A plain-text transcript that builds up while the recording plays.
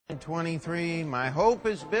23, my hope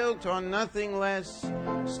is built on nothing less.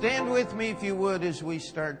 Stand with me if you would as we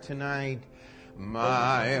start tonight.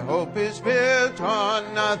 My hope is built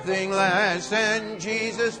on nothing less than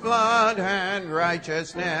Jesus' blood and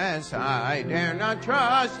righteousness. I dare not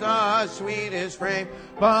trust the sweetest frame,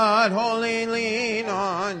 but wholly lean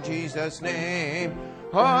on Jesus' name.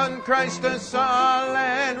 On Christ the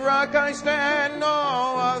solid rock I stand,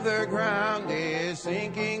 no other ground is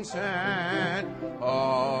sinking sand.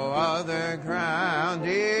 All other ground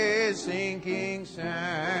is sinking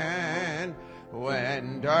sand.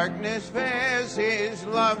 When darkness veils His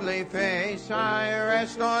lovely face, I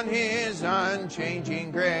rest on His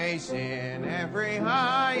unchanging grace. In every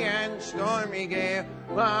high and stormy gale,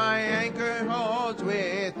 my anchor holds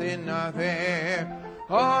within the veil.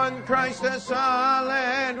 On Christ the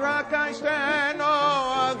solid rock I stand,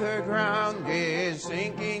 all other ground is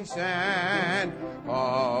sinking sand.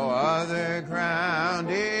 All other ground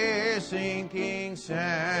is sinking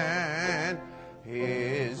sand.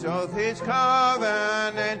 His oath, His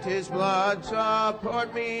covenant, His blood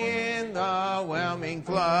support me in the whelming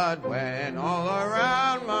flood. When all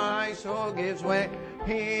around my soul gives way,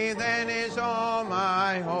 He then is all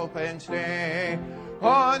my hope and stay.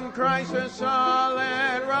 On Christ the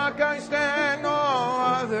solid rock I stand, all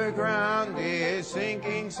other ground is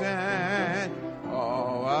sinking sand.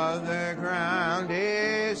 All other ground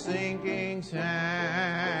is sinking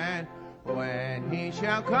sand. When He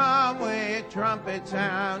shall come with trumpet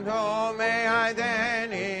sound, oh, may I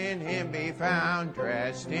then in Him be found,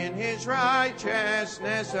 dressed in His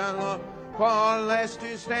righteousness alone, faultless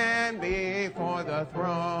to stand before the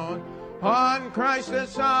throne. On Christ the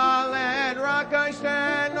solid rock I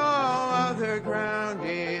stand, all other ground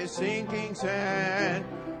is sinking sand.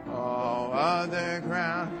 All other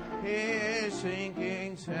ground is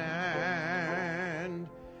sinking sand.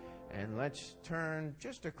 And let's turn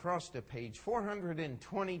just across to page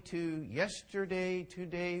 422, yesterday,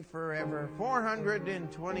 today, forever,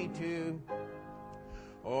 422.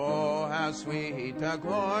 Oh, how sweet a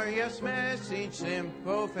glorious message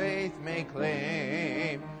simple faith may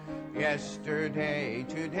claim. Yesterday,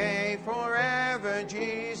 today, forever,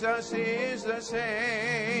 Jesus is the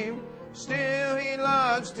same. Still He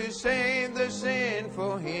loves to save the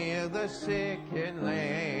sinful, heal the sick and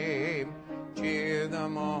lame. Cheer the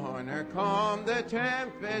mourner, calm the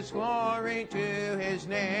tempest, glory to His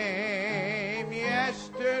name.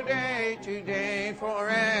 Yesterday, today,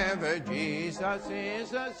 forever, Jesus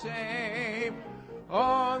is the same.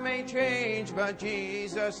 All may change, but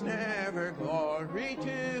Jesus never. Glory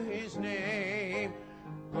to His name.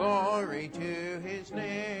 Glory to His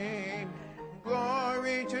name.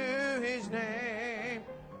 Glory to His name.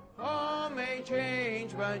 All may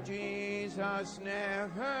change, but Jesus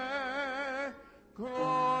never.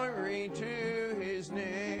 Glory to His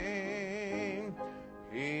name.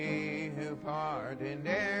 He who pardoned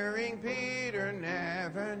erring Peter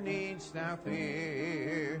never needs thou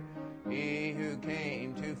fear. He who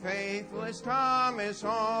came to faithless Thomas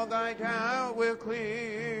all thy doubt will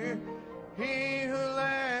clear. He who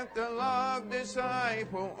left the loved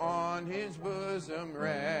disciple on his bosom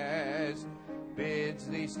rest, bids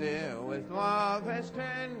thee still with love as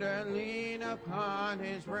tender lean upon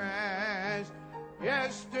his breast.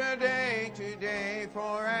 Yesterday, today,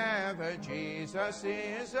 forever, Jesus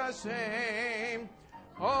is the same.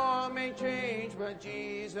 All may change, but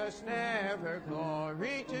Jesus never.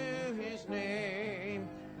 Glory to His name.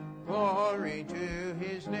 Glory to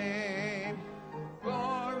His name.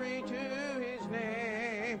 Glory to His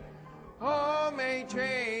name. All may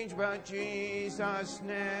change, but Jesus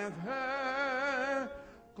never.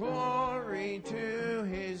 Glory to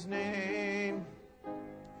His name.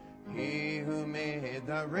 He who made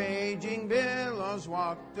the raging billows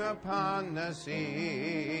walked upon the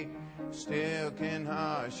sea, still can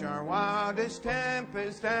hush our wildest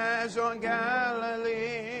tempest as on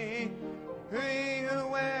Galilee. He who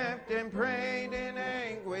wept and prayed in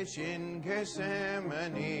anguish in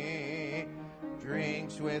Gethsemane,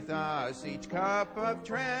 drinks with us each cup of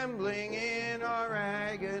trembling in our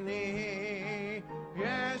agony.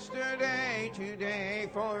 Yesterday, today,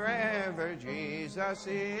 forever, Jesus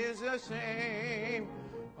is the same.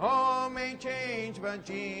 All may change, but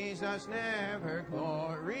Jesus never.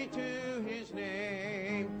 Glory to His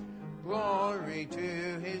name. Glory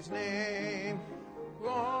to His name.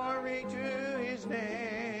 Glory to His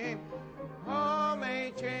name. All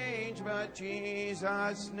may change, but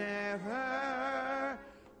Jesus never.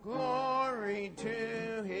 Glory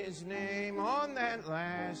to His name. On that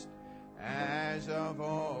last, as of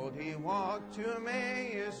old, He walked to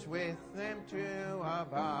Emmaus with them to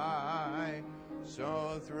abide.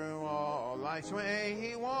 So through all life's way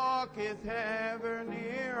He walketh ever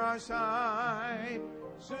near our side.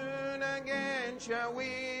 Soon again shall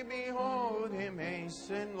we behold Him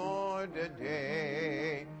hasten, Lord,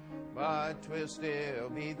 today. But 'twill still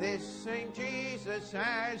be this same Jesus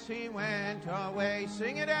as He went away.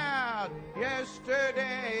 Sing it out!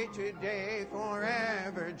 Yesterday, today,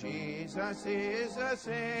 forever, Jesus is the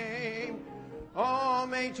same. All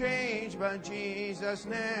may change, but Jesus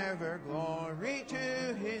never. Glory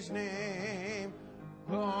to His name.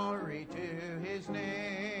 Glory to His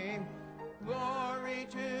name. Glory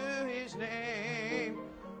to His name.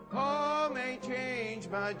 All may change,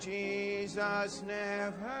 but Jesus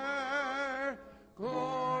never.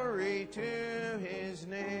 Glory to His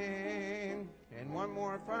name. And one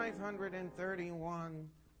more, 531.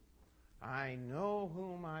 I know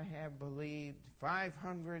whom I have believed.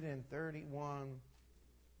 531.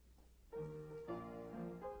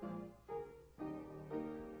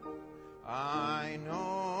 I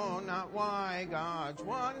know not why God's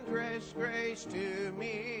wondrous grace to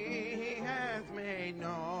me He hath made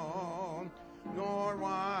known, nor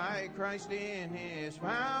why Christ in His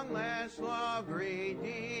boundless love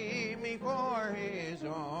redeemed me for His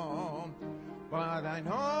own. But I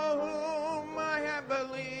know whom I have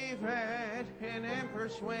believed and am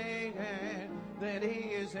persuaded that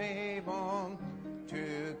He is able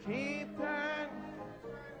to keep that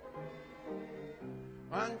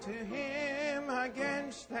unto Him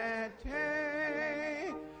against that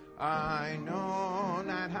day. I know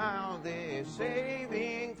not how this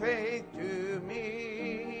saving faith to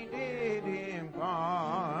me He did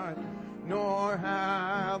impart, nor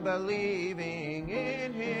how believing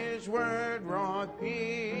in His word wrought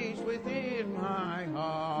peace within my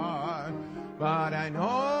heart. But I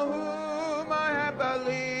know whom I have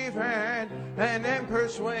believed and am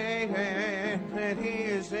persuaded that He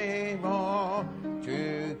is able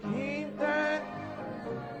to keep that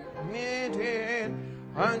committed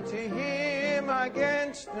unto Him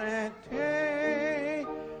against that day.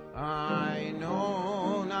 I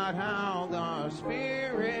know not how the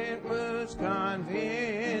Spirit moves,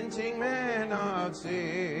 convincing men of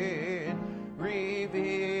sin,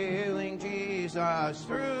 revealing Jesus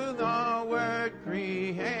through the Word,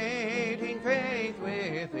 creating faith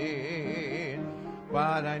within.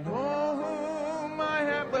 But I know whom I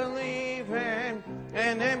have believed and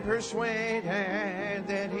am persuaded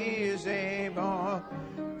that He is able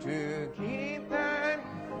to keep that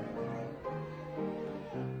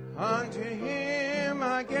unto Him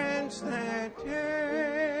against that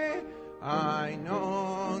day. I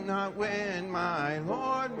know not when my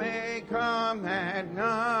Lord may come at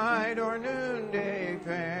night or noonday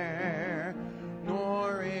fair,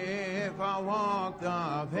 nor if I'll walk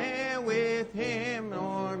the vale with Him,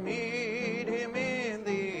 nor meet Him in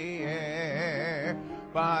the air.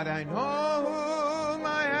 But I know whom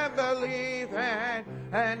I have believed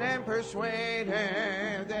and am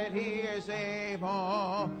persuaded that He is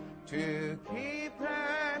able to keep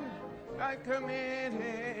them that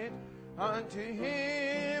committed unto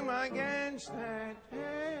Him against that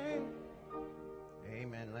day.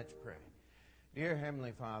 Amen. Let's pray. Dear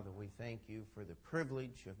Heavenly Father, we thank You for the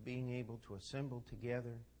privilege of being able to assemble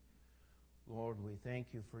together. Lord, we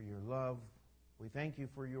thank You for Your love. We thank You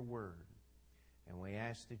for Your word. And we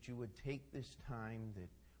ask that You would take this time that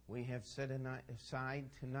we have set aside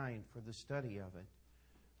tonight for the study of it,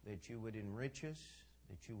 that You would enrich us,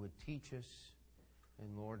 that You would teach us,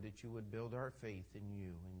 and Lord, that You would build our faith in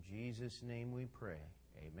You. In Jesus' name we pray.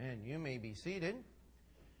 Amen. You may be seated.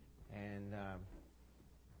 And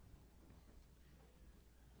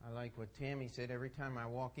I like what Tammy said. Every time I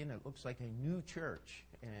walk in, it looks like a new church.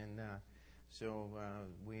 And so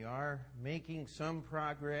we are making some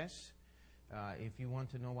progress. If you want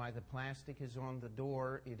to know why the plastic is on the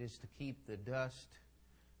door, it is to keep the dust,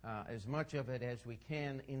 as much of it as we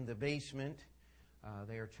can, in the basement.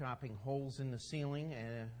 They are chopping holes in the ceiling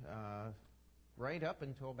right up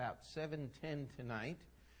until about 7:10 tonight.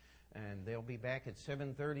 And they'll be back at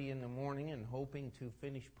 7:30 in the morning and hoping to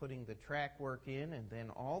finish putting the track work in. And then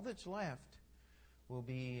all that's left will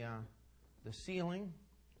be the ceiling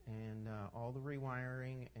and all the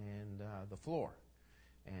rewiring and the floor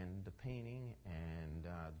and the painting and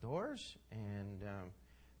doors. And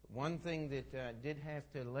one thing that did have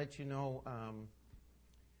to let you know,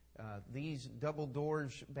 these double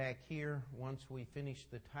doors back here, once we finished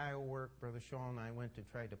the tile work, Brother Shaw and I went to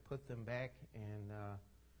try to put them back, and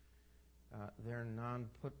they're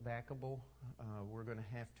non-put-backable. We're going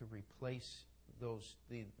to have to replace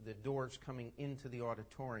the doors coming into the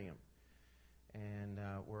auditorium. And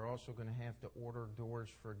we're also going to have to order doors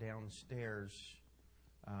for downstairs.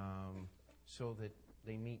 so that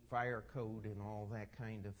they meet fire code and all that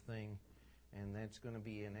kind of thing. And that's going to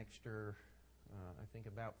be an extra, I think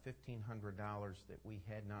about $1,500 that we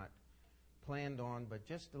had not planned on. But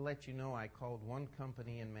just to let you know, I called one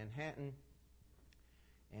company in Manhattan,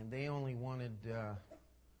 and they only wanted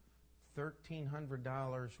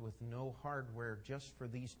 $1,300 with no hardware just for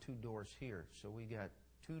these 2 doors here. So we got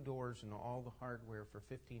 2 doors and all the hardware for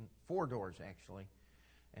 4 doors actually,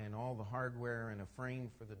 and all the hardware and a frame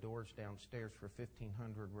for the doors downstairs for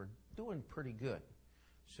 $1,500. We're doing pretty good.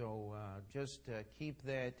 So just keep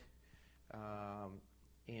that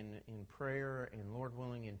in prayer, and Lord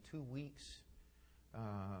willing, in 2 weeks,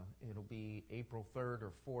 it'll be April 3rd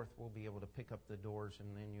or 4th, we'll be able to pick up the doors,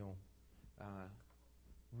 and then you'll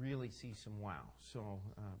really see some wow. So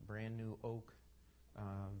brand new oak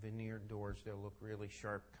veneered doors. They'll look really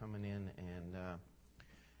sharp coming in,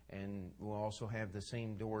 and we'll also have the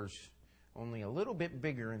same doors, only a little bit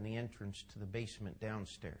bigger in the entrance to the basement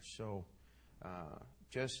downstairs. So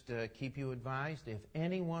just keep you advised. If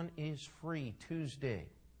anyone is free Tuesday,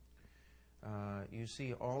 you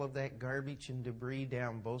see all of that garbage and debris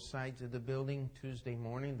down both sides of the building Tuesday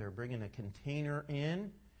morning. They're bringing a container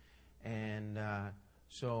in, and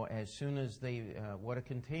so as soon as what a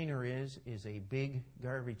container is a big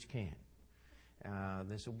garbage can.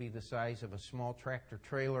 This will be the size of a small tractor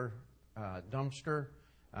trailer dumpster.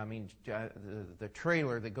 I mean, the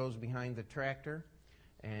trailer that goes behind the tractor.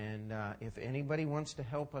 And if anybody wants to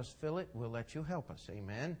help us fill it, we'll let you help us.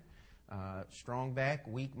 Amen. Strong back,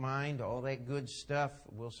 weak mind, all that good stuff.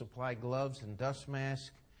 We'll supply gloves and dust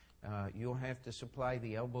masks. You'll have to supply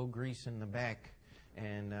the elbow grease in the back.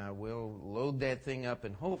 And we'll load that thing up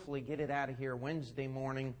and hopefully get it out of here Wednesday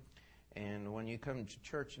morning. And when you come to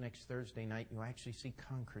church next Thursday night, you'll actually see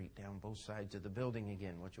concrete down both sides of the building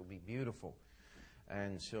again, which will be beautiful.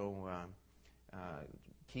 And so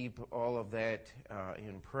keep all of that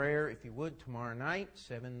in prayer. If you would, tomorrow night,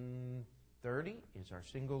 7:30 is our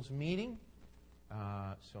singles meeting.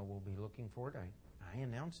 So we'll be looking forward. I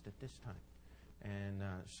announced it this time. And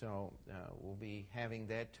so we'll be having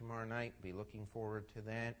that tomorrow night. Be looking forward to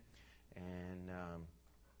that. And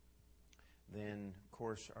then, of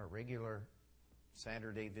course, our regular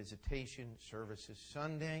Saturday visitation services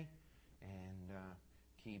Sunday. And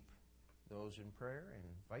keep those in prayer and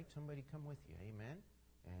invite somebody to come with you. Amen.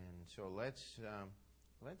 And so let's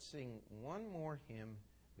sing one more hymn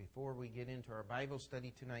before we get into our Bible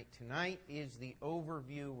study tonight. Tonight is the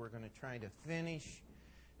overview. We're going to try to finish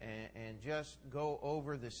and just go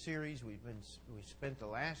over the series. We spent the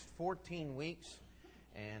last 14 weeks,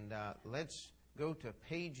 and let's go to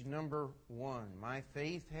page number 1. My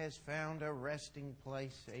faith has found a resting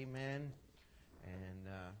place. Amen. And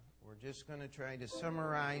we're just going to try to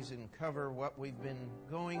summarize and cover what we've been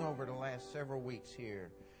going over the last several weeks here.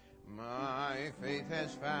 My faith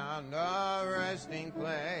has found a resting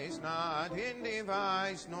place, not in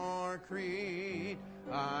device nor creed.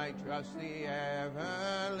 I trust the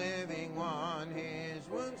ever-living one, his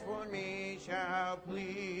wounds for me shall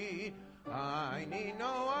plead. I need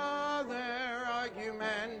no other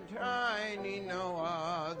argument, I need no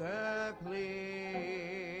other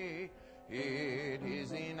plea. It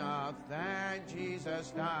is enough that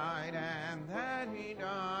Jesus died and that he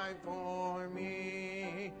died for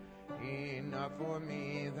me. Enough for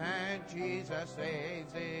me that Jesus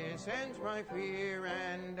saves, this ends my fear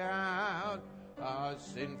and doubt. A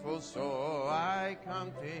sinful soul, I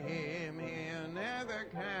come to him, he'll never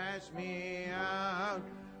cast me out.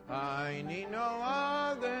 I need no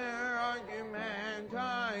other argument,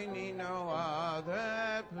 I need no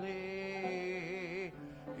other plea.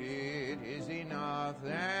 It is enough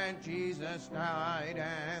that Jesus died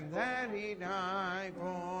and that he died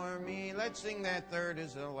for me. Let's sing that third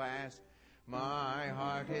as the last. My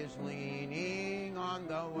heart is leaning on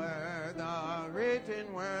the word, the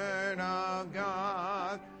written word of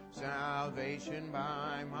God. Salvation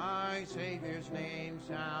by my Savior's name,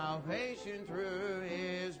 salvation through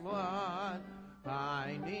his blood.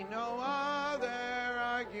 I need no other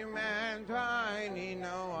argument, I need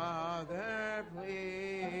no other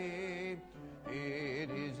plea. It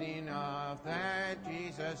is enough that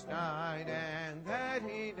Jesus died and that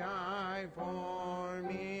he died for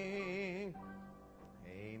me.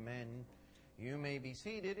 Amen. You may be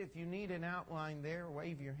seated. If you need an outline there,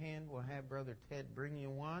 wave your hand. We'll have Brother Ted bring you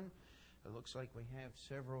one. It looks like we have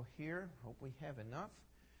several here. Hope we have enough.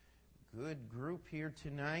 Good group here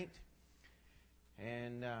tonight.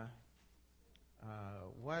 And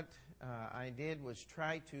what I did was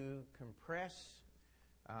try to compress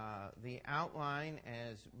the outline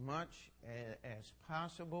as much as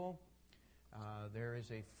possible. There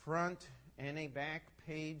is a front and a back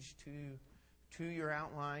page to to your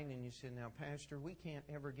outline and you said, now, Pastor, we can't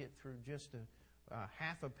ever get through just a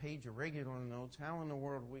half a page of regular notes. How in the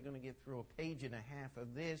world are we going to get through a page and a half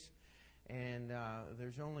of this? And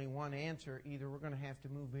there's only one answer. Either we're going to have to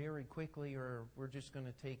move very quickly or we're just going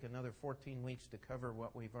to take another 14 weeks to cover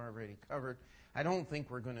what we've already covered. I don't think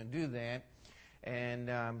we're going to do that.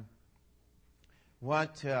 And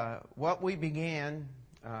what we began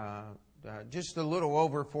just a little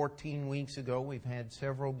over 14 weeks ago, we've had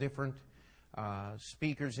several different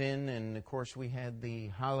speakers in, and of course we had the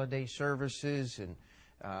holiday services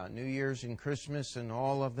and New Year's and Christmas and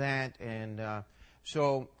all of that, and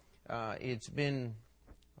so it's been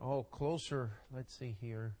closer. Let's see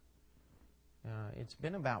here. It's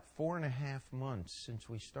been about 4.5 months since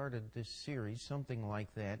we started this series, something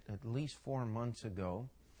like that, at least 4 months ago,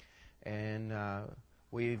 and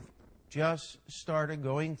we've just started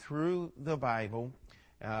going through the Bible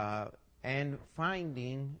and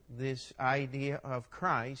finding this idea of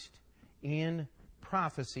Christ in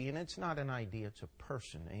prophecy. And it's not an idea, it's a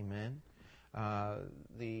person. Amen.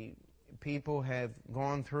 The people have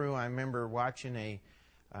gone through, I remember watching a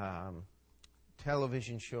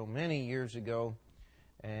television show many years ago,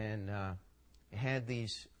 and it had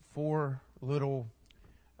these 4 little,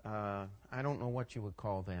 I don't know what you would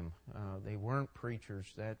call them. They weren't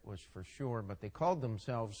preachers, that was for sure, but they called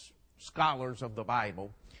themselves scholars of the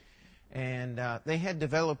Bible. And they had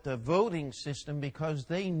developed a voting system because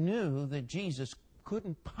they knew that Jesus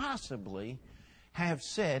couldn't possibly have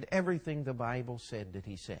said everything the Bible said that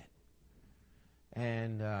He said.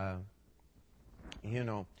 And,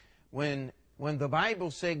 when the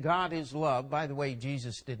Bible said God is love, by the way,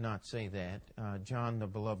 Jesus did not say that. John, the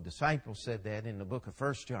beloved disciple, said that in the book of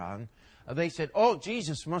 1 John. They said, oh,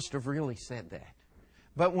 Jesus must have really said that.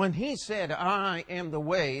 But when He said, I am the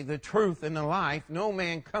way, the truth, and the life, no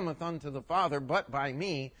man cometh unto the Father but by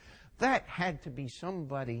me, that had to be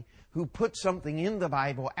somebody who put something in the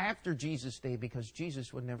Bible after Jesus' day, because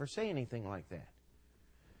Jesus would never say anything like that.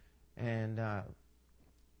 And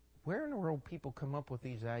where in the world people come up with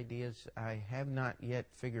these ideas, I have not yet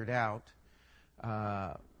figured out.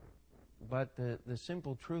 But the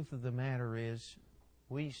simple truth of the matter is,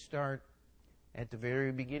 we start at the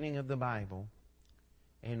very beginning of the Bible,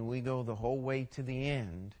 and we go the whole way to the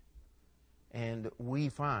end, and we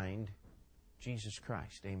find Jesus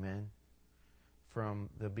Christ. Amen. From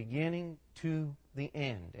the beginning to the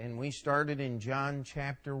end. And we started in John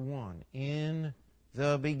chapter 1. In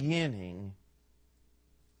the beginning,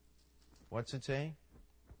 what's it say?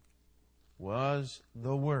 Was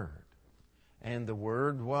the Word. And the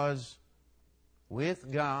Word was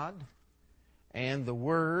with God, and the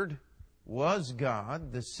Word was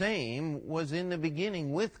God. The same was in the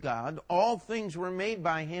beginning with God. All things were made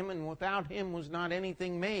by Him, and without Him was not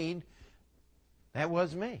anything made that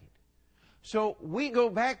was made. So we go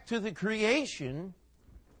back to the creation,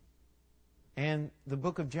 and the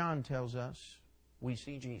book of John tells us we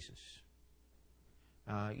see Jesus.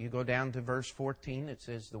 You go down to verse 14, it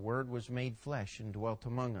says, the Word was made flesh and dwelt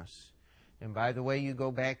among us. And by the way, you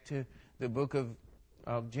go back to the book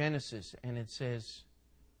of Genesis, and it says,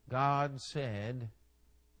 God said,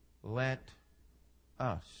 let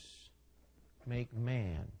us make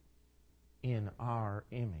man in our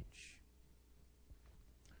image.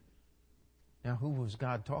 Now, who was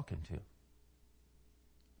God talking to?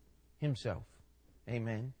 Himself.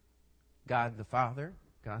 Amen. God the Father,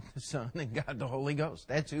 God the Son, and God the Holy Ghost.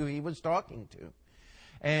 That's who He was talking to.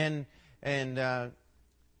 And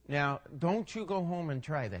now, don't you go home and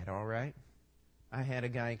try that, all right? I had a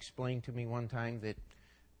guy explain to me one time that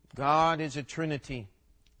God is a Trinity.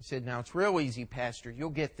 He said, now it's real easy, Pastor. You'll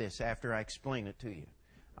get this after I explain it to you.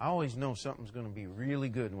 I always know something's going to be really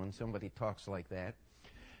good when somebody talks like that.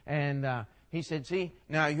 And he said, see,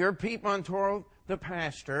 now you're Pete Montoro, the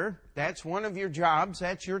pastor. That's one of your jobs.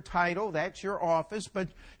 That's your title. That's your office. But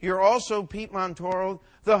you're also Pete Montoro,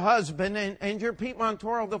 the husband, and you're Pete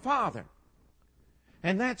Montoro, the father.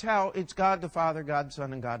 And that's how it's God the Father, God the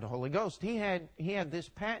Son, and God the Holy Ghost. He had this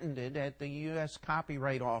patented at the U.S.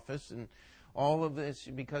 Copyright Office and all of this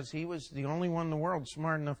because he was the only one in the world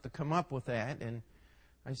smart enough to come up with that. And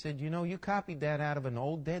I said, you copied that out of an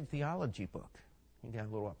old dead theology book. He got a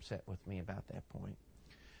little upset with me about that point.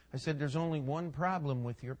 I said, there's only one problem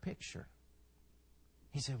with your picture.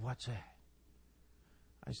 He said, what's that?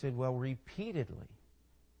 I said, well, repeatedly,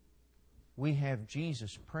 we have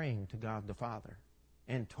Jesus praying to God the Father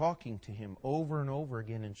and talking to Him over and over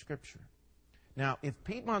again in Scripture. Now, if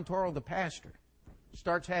Pete Montoro, the pastor,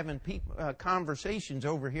 starts having conversations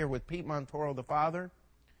over here with Pete Montoro, the father,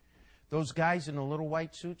 those guys in the little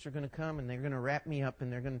white suits are going to come and they're going to wrap me up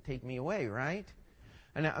and they're going to take me away, right?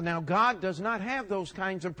 Now, God does not have those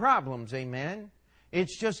kinds of problems, amen?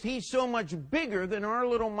 It's just He's so much bigger than our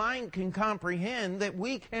little mind can comprehend that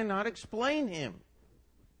we cannot explain Him.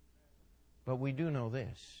 But we do know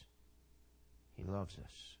this. He loves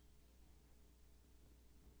us.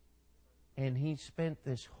 And He spent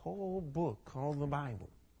this whole book called the Bible.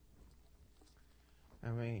 I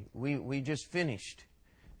mean, we just finished.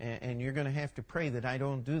 And you're going to have to pray that I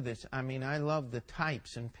don't do this. I mean, I love the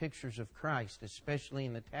types and pictures of Christ, especially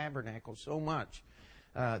in the tabernacle, so much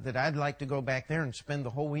that I'd like to go back there and spend the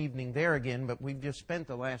whole evening there again. But we've just spent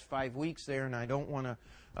the last 5 weeks there, and I don't want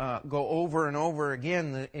to go over and over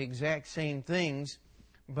again the exact same things.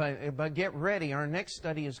 But get ready. Our next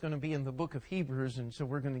study is going to be in the book of Hebrews, and so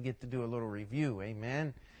we're going to get to do a little review.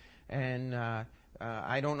 Amen. And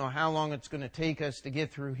I don't know how long it's going to take us to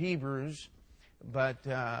get through Hebrews. But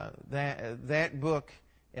that book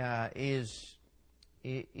is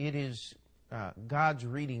God's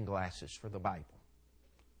reading glasses for the Bible.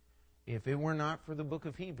 If it were not for the book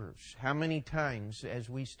of Hebrews, how many times as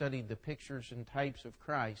we studied the pictures and types of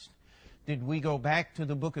Christ did we go back to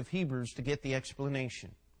the book of Hebrews to get the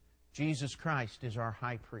explanation? Jesus Christ is our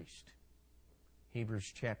high priest.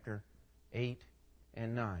 Hebrews chapter 8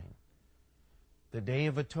 and 9. The Day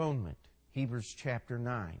of Atonement, Hebrews chapter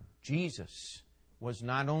 9. Jesus was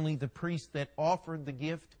not only the priest that offered the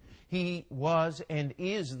gift, He was and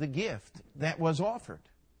is the gift that was offered.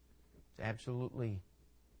 It's absolutely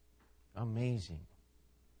amazing.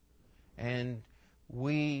 And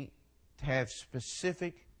we have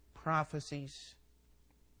specific prophecies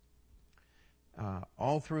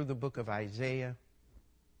all through the book of Isaiah.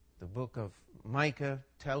 The book of Micah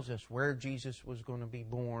tells us where Jesus was going to be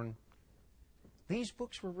born. These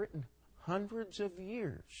books were written hundreds of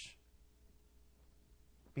years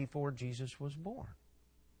before Jesus was born.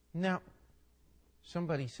 Now,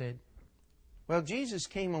 somebody said, well, Jesus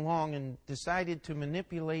came along and decided to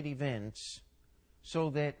manipulate events so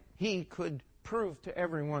that He could prove to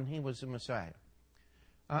everyone He was the Messiah.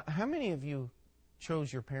 How many of you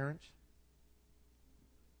chose your parents?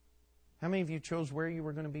 How many of you chose where you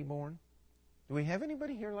were going to be born? Do we have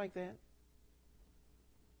anybody here like that?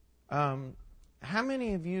 How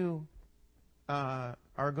many of you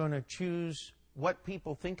are going to choose what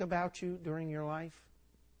people think about you during your life?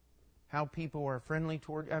 How people are friendly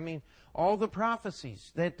toward... I mean, all the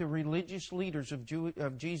prophecies that the religious leaders of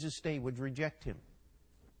Jesus' day would reject Him.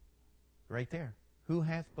 Right there. Who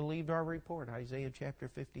hath believed our report? Isaiah chapter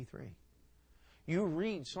 53. You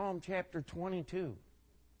read Psalm chapter 22.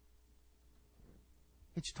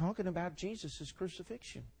 It's talking about Jesus'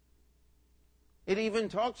 crucifixion. It even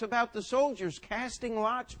talks about the soldiers casting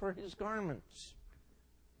lots for His garments.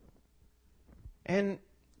 And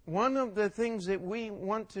one of the things that we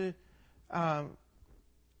want to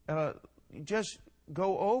just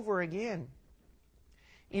go over again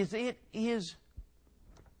is the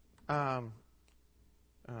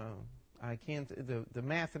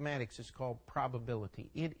mathematics is called probability.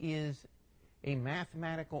 It is a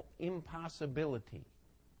mathematical impossibility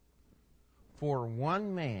for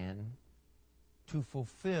one man to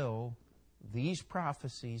fulfill these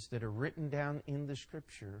prophecies that are written down in the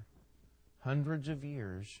Scripture hundreds of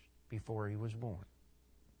years before he was born.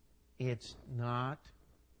 It's not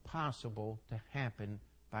possible to happen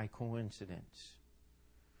by coincidence.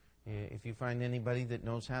 If you find anybody that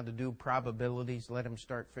knows how to do probabilities, let them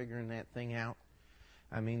start figuring that thing out.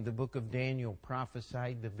 I mean, the book of Daniel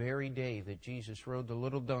prophesied the very day that Jesus rode the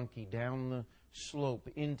little donkey down the slope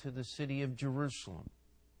into the city of Jerusalem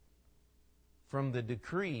from the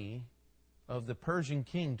decree of the Persian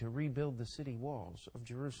king to rebuild the city walls of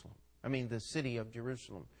Jerusalem. I mean, the city of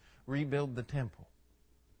Jerusalem. Rebuild the temple.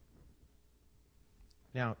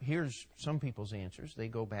 Now, here's some people's answers. They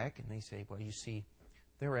go back and they say, well, you see,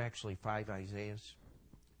 there were actually 5 Isaiahs.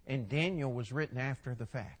 And Daniel was written after the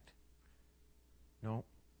fact. No.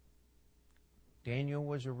 Daniel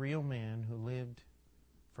was a real man who lived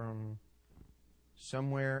from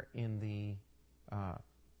somewhere in the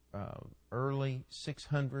early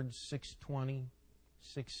 600s, 620,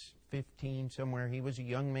 615, somewhere. He was a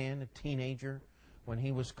young man, a teenager, when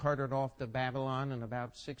he was carted off to Babylon in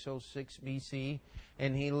about 606 BC.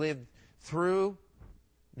 And he lived through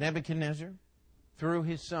Nebuchadnezzar, through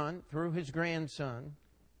his son, through his grandson.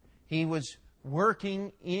 He was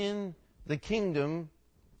working in the kingdom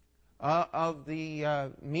of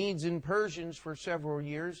the Medes and Persians for several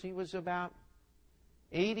years. He was about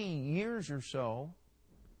 80 years or so.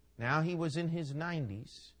 Now he was in his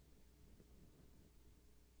 90s.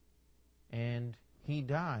 And he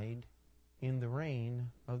died in the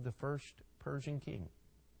reign of the first Persian king.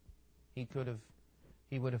 He could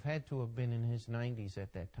He would have had to have been in his 90s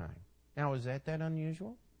at that time. Now, is that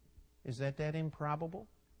unusual? Is that improbable?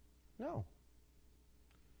 No.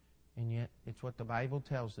 And yet, it's what the Bible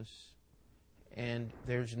tells us. And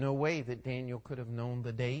there's no way that Daniel could have known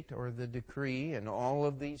the date or the decree and all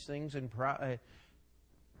of these things. And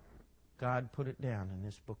God put it down in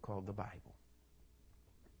this book called the Bible.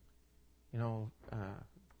 You know,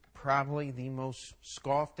 probably the most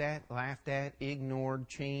scoffed at, laughed at, ignored,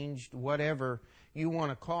 changed, whatever you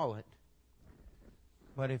want to call it.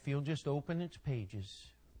 But if you'll just open its pages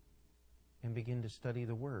and begin to study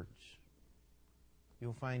the words,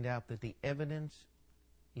 you'll find out that the evidence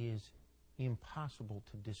is impossible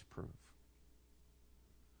to disprove.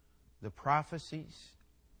 The prophecies,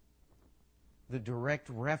 the direct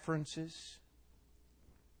references,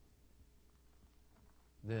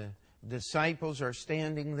 the disciples are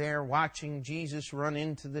standing there watching Jesus run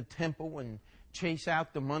into the temple and chase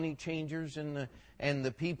out the money changers and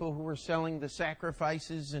the people who were selling the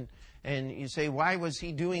sacrifices. And you say, why was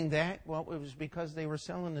he doing that? Well, it was because they were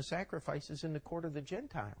selling the sacrifices in the court of the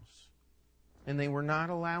Gentiles. And they were not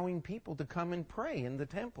allowing people to come and pray in the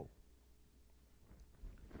temple.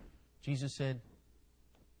 Jesus said,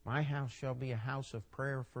 my house shall be a house of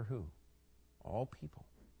prayer for who? All people.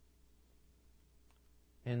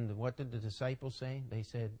 And what did the disciples say? They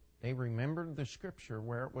said, they remembered the scripture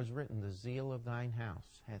where it was written, the zeal of thine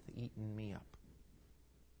house hath eaten me up.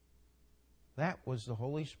 That was the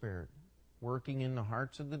Holy Spirit working in the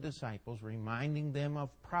hearts of the disciples, reminding them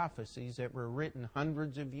of prophecies that were written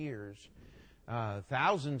hundreds of years,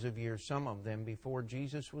 thousands of years, some of them, before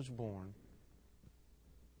Jesus was born.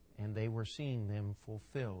 And they were seeing them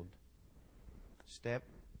fulfilled step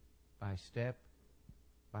by step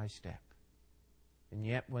by step. And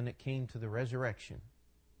yet, when it came to the resurrection,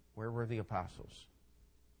 where were the apostles?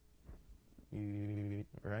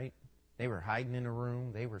 Right? They were hiding in a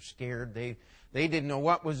room. They were scared. They didn't know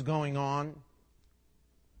what was going on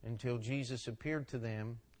until Jesus appeared to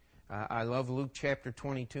them. I love Luke chapter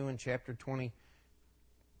 22 and chapter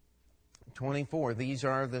 24. These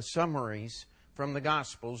are the summaries from the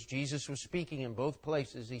Gospels. Jesus was speaking in both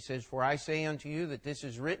places. He says, for I say unto you that this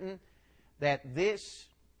is written, that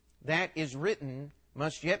is written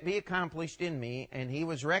must yet be accomplished in me, and he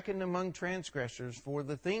was reckoned among transgressors, for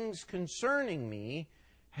the things concerning me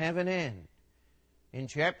have an end. In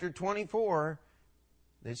chapter 24,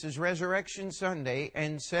 this is Resurrection Sunday,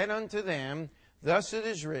 and said unto them, thus it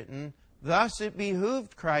is written, thus it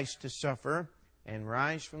behooved Christ to suffer and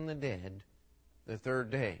rise from the dead the third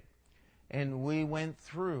day. And we went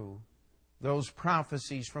through those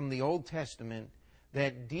prophecies from the Old Testament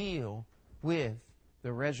that deal with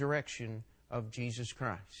the resurrection of Jesus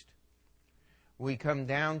Christ. We come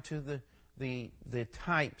down to the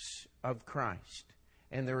types of Christ.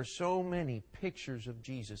 And there are so many pictures of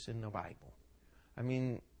Jesus in the Bible. I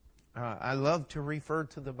mean, I love to refer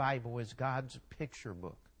to the Bible as God's picture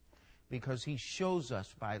book, because He shows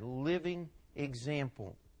us by living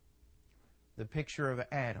example the picture of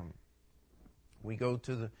Adam. We go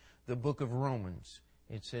to the book of Romans.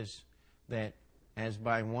 It says that as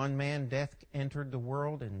by one man death entered the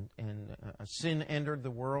world, and sin entered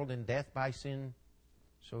the world, and death by sin,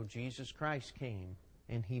 so Jesus Christ came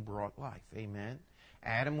and He brought life. Amen.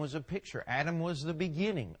 Adam was a picture. Adam was the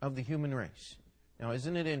beginning of the human race. Now,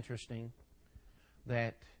 isn't it interesting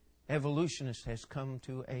that evolutionists has come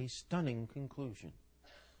to a stunning conclusion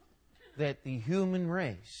that the human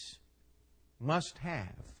race must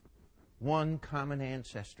have one common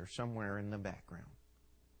ancestor somewhere in the background.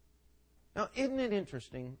 Now, isn't it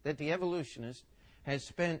interesting that the evolutionist has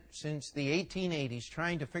spent since the 1880s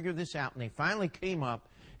trying to figure this out, and they finally came up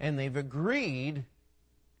and they've agreed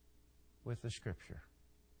with the Scripture.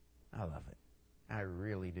 I love it. I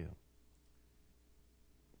really do.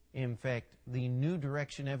 In fact, the new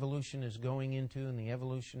direction evolution is going into, and the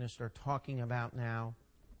evolutionists are talking about now,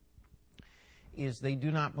 is they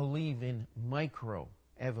do not believe in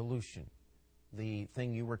microevolution, the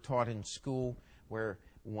thing you were taught in school where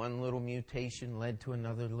one little mutation led to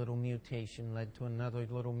another little mutation, led to another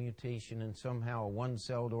little mutation, and somehow a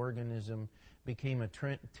one-celled organism became a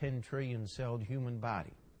 10 trillion-celled human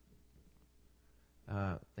body.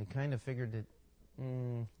 They kind of figured that,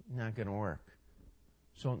 not going to work.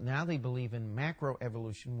 So now they believe in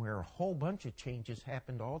macroevolution, where a whole bunch of changes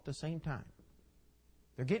happened all at the same time.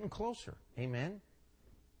 They're getting closer. Amen?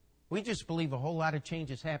 We just believe a whole lot of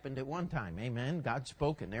changes happened at one time. Amen? God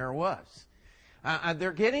spoke and there it was.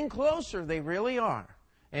 They're getting closer. They really are.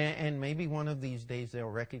 And maybe one of these days they'll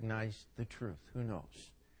recognize the truth. Who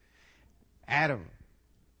knows? Adam,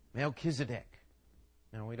 Melchizedek,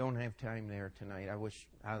 Now, we don't have time there tonight.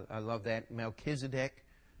 I love that. Melchizedek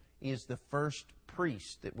is the first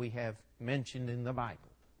priest that we have mentioned in the Bible.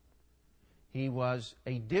 He was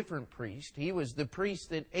a different priest. He was the priest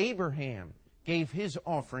that Abraham gave his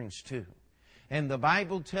offerings to. And the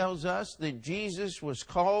Bible tells us that Jesus was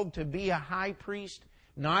called to be a high priest,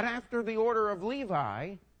 not after the order of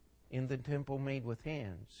Levi in the temple made with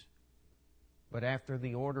hands, but after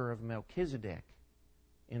the order of Melchizedek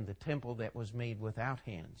in the temple that was made without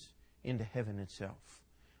hands, into heaven itself.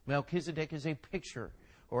 Melchizedek is a picture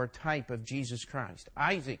or a type of Jesus Christ.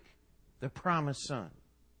 Isaac, the promised son,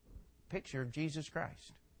 picture of Jesus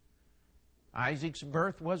Christ. Isaac's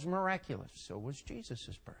birth was miraculous. So was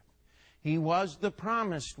Jesus' birth. He was the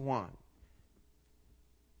promised one.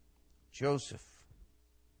 Joseph's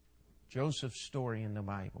story in the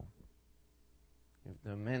Bible.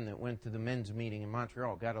 The men that went to the men's meeting in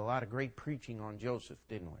Montreal got a lot of great preaching on Joseph,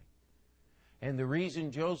 didn't we? And the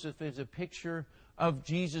reason Joseph is a picture of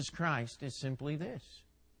Jesus Christ is simply this.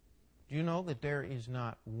 Do you know that there is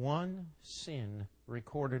not one sin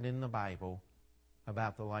recorded in the Bible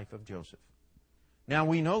about the life of Joseph? Now,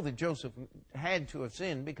 we know that Joseph had to have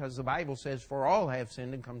sinned because the Bible says, "For all have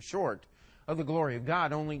sinned and come short of the glory of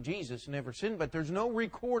God." Only Jesus never sinned. But there's no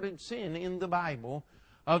recorded sin in the Bible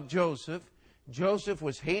of Joseph. Joseph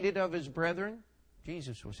was hated of his brethren.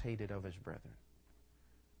 Jesus was hated of his brethren.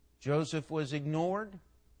 Joseph was ignored.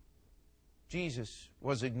 Jesus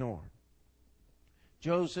was ignored.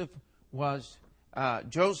 Joseph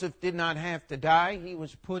did not have to die. He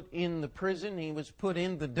was put in the prison. He was put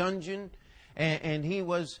in the dungeon. And he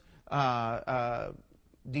was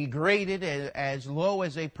degraded as low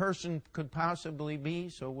as a person could possibly be.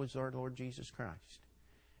 So was our Lord Jesus Christ.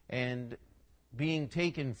 And being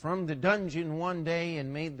taken from the dungeon one day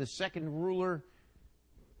and made the second ruler.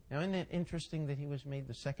 Now, isn't it interesting that he was made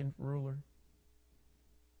the second ruler?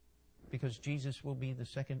 Because Jesus will be the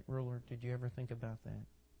second ruler. Did you ever think about that?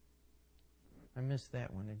 I missed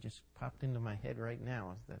that one. It just popped into my head right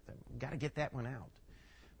now. Got to get that one out.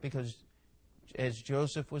 Because as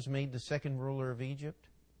Joseph was made the second ruler of Egypt,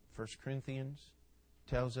 1 Corinthians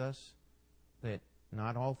tells us that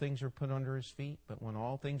not all things are put under his feet, but when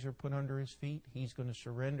all things are put under his feet, he's going to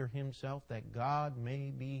surrender himself that God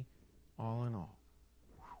may be all in all.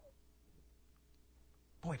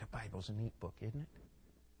 Boy, the Bible's a neat book, isn't it?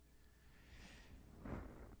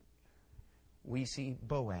 We see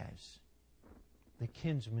Boaz, the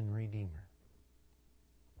kinsman redeemer,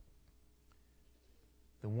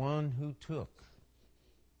 the one who took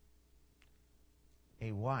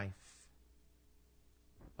a wife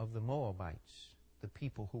of the Moabites, the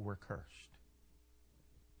people who were cursed.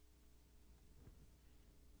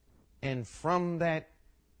 And from that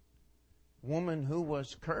woman who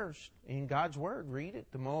was cursed, in God's Word, read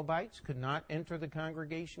it, the Moabites could not enter the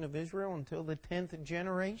congregation of Israel until the 10th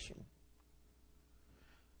generation.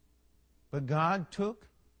 But God took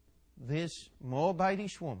this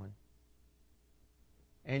Moabitish woman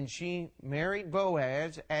and she married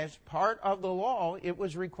Boaz as part of the law. It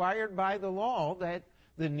was required by the law that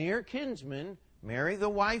the near kinsman marry the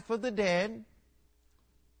wife of the dead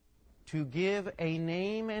to give a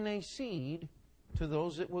name and a seed to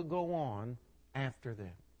those that would go on after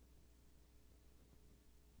them.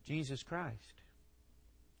 Jesus Christ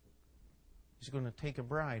is going to take a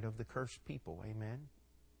bride of the cursed people. Amen.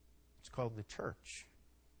 It's called the church.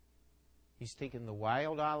 He's taken the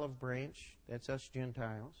wild olive branch, that's us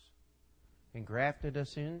Gentiles, and grafted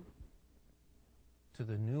us in to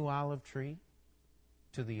the new olive tree,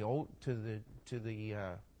 to the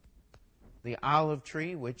olive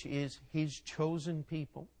tree, which is His chosen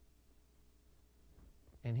people.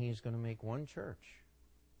 And He's going to make one church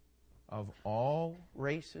of all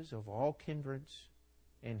races, of all kindreds,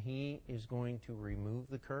 and He is going to remove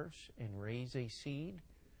the curse and raise a seed,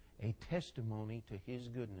 a testimony to His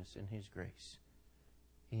goodness and His grace.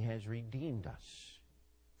 He has redeemed us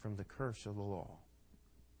from the curse of the law.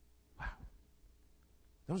 Wow.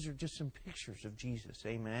 Those are just some pictures of Jesus.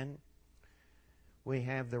 Amen. We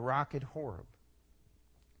have the rock at Horeb.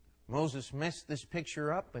 Moses messed this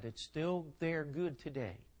picture up, but it's still there good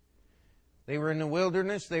today. They were in the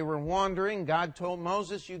wilderness. They were wandering. God told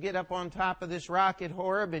Moses, you get up on top of this rock at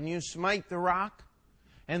Horeb and you smite the rock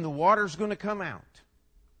and the water's going to come out.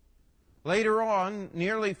 Later on,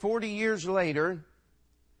 nearly 40 years later,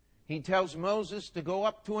 He tells Moses to go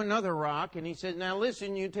up to another rock, and He says, now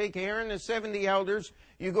listen, you take Aaron and the 70 elders,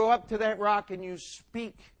 you go up to that rock and you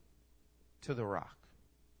speak to the rock.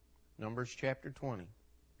 Numbers chapter 20.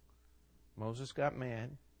 Moses got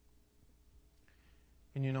mad.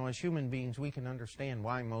 And you know, as human beings, we can understand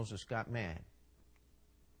why Moses got mad.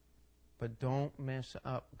 But don't mess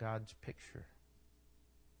up God's picture,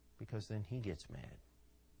 because then He gets mad.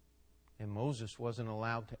 And Moses wasn't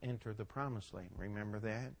allowed to enter the promised land. Remember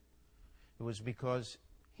that? It was because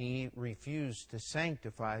he refused to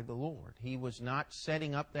sanctify the Lord. He was not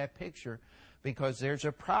setting up that picture, because there's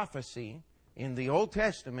a prophecy in the Old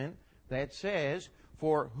Testament that says,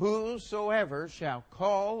 "For whosoever shall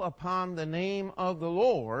call upon the name of the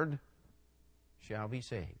Lord shall be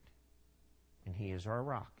saved." And He is our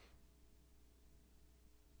rock.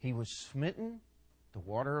 He was smitten, the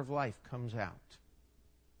water of life comes out.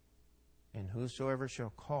 And whosoever shall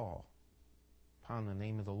call upon the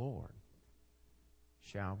name of the Lord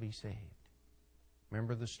shall be saved.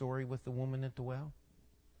 Remember the story with the woman at the well?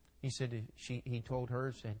 He told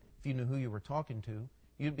her, said, if you knew who you were talking to,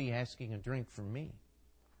 you'd be asking a drink from me.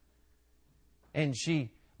 And she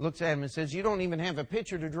looks at him and says, you don't even have a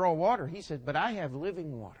pitcher to draw water. He said, but I have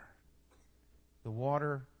living water, the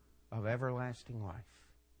water of everlasting life.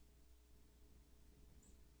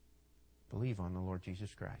 Believe on the Lord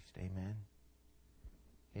Jesus Christ. Amen.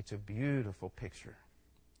 It's a beautiful picture.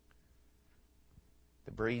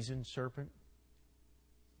 The brazen serpent,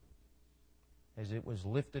 as it was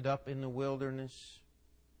lifted up in the wilderness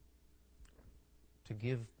to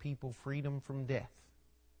give people freedom from death.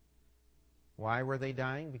 Why were they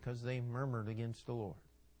dying? Because they murmured against the Lord.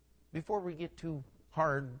 Before we get too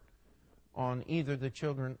hard on the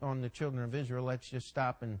children of Israel, let's just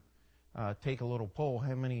stop and take a little poll.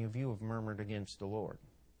 How many of you have murmured against the Lord?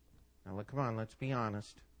 Now, come on, let's be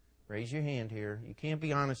honest. Raise your hand here. You can't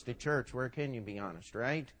be honest at church. Where can you be honest,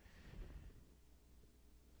 right?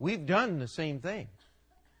 We've done the same thing.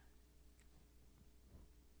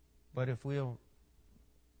 But if we'll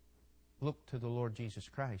look to the Lord Jesus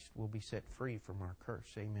Christ, we'll be set free from our curse.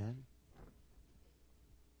 Amen?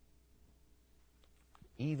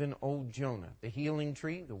 Even old Jonah, the healing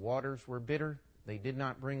tree, the waters were bitter. They did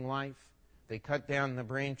not bring life. They cut down the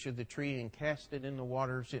branch of the tree and cast it in the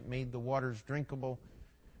waters. It made the waters drinkable.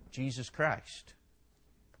 Jesus Christ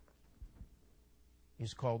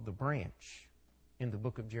is called the branch in the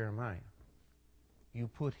book of Jeremiah. You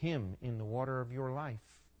put Him in the water of your life,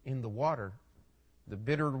 in the water, the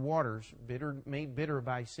bitter waters, made bitter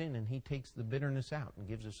by sin, and He takes the bitterness out and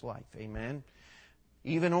gives us life. Amen?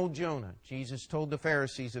 Even old Jonah, Jesus told the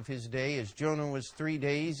Pharisees of His day, as Jonah was 3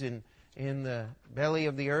 days in the belly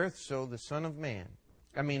of the earth, so the Son of Man,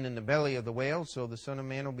 in the belly of the whale, so the Son of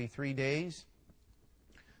Man will be 3 days.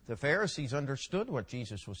 The Pharisees understood what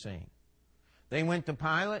Jesus was saying. They went to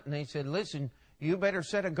Pilate and they said, listen, you better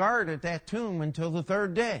set a guard at that tomb until the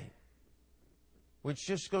third day. Which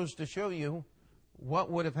just goes to show you what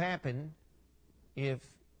would have happened if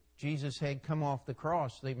Jesus had come off the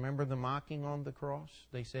cross. They remember the mocking on the cross?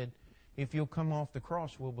 They said, if you'll come off the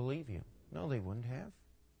cross, we'll believe you. No, they wouldn't have.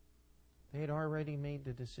 They had already made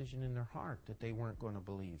the decision in their heart that they weren't going to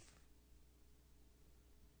believe.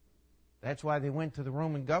 That's why they went to the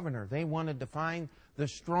Roman governor. They wanted to find the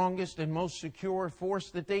strongest and most secure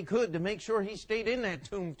force that they could to make sure he stayed in that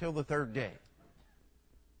tomb till the third day.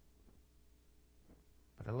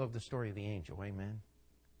 But I love the story of the angel, amen?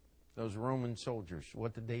 Those Roman soldiers,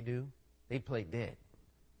 what did they do? They played dead.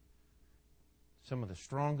 Some of the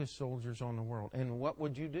strongest soldiers on the world. And what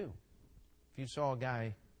would you do if you saw a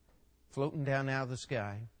guy floating down out of the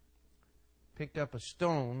sky, picked up a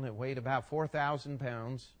stone that weighed about 4,000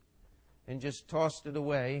 pounds, and just tossed it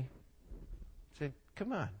away, said,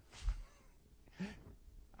 come on.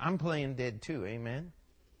 I'm playing dead too, amen?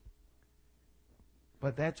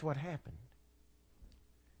 But that's what happened.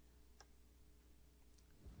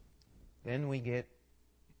 Then we get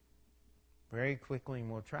very quickly,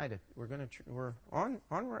 and we're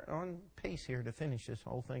on pace here to finish this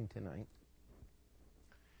whole thing tonight.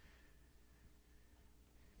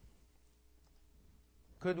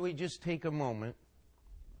 Could we just take a moment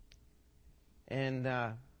and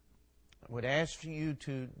I would ask you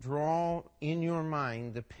to draw in your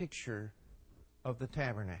mind the picture of the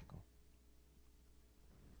tabernacle.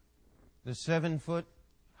 The 7-foot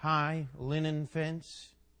high linen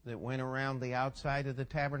fence that went around the outside of the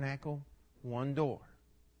tabernacle, one door.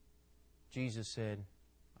 Jesus said,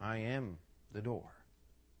 I am the door.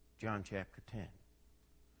 John chapter 10.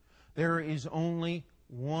 There is only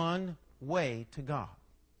one way to God.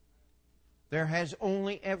 There has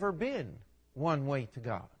only ever been one way to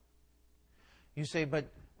God. You say, but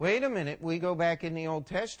wait a minute, we go back in the Old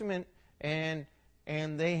Testament and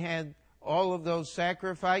they had all of those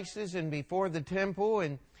sacrifices and before the temple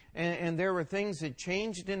and there were things that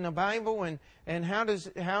changed in the Bible and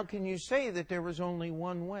how can you say that there was only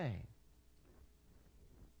one way?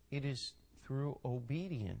 It is through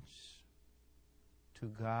obedience to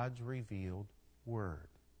God's revealed Word.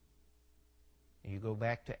 You go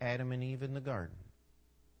back to Adam and Eve in the garden.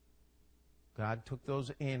 God took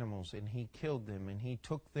those animals and He killed them, and He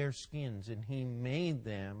took their skins and He made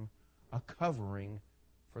them a covering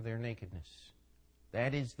for their nakedness.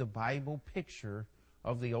 That is the Bible picture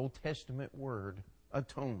of the Old Testament word,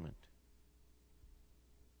 atonement.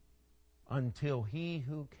 Until He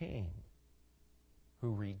who came,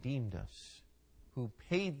 who redeemed us, who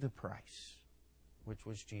paid the price, which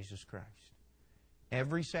was Jesus Christ.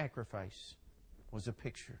 Every sacrifice was a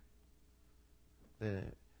picture.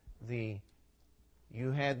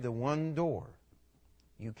 You had the one door.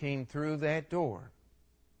 You came through that door.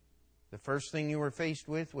 The first thing you were faced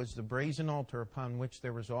with was the brazen altar upon which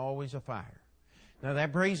there was always a fire. Now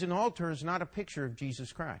that brazen altar is not a picture of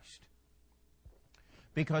Jesus Christ,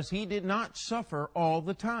 because He did not suffer all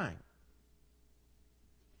the time.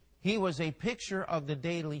 He was a picture of the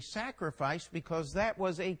daily sacrifice, because that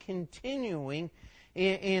was a continuing,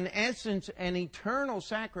 in essence, an eternal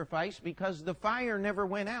sacrifice, because the fire never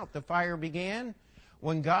went out. The fire began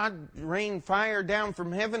when God rained fire down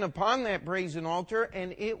from heaven upon that brazen altar,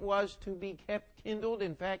 and it was to be kept kindled.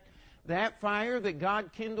 In fact, that fire that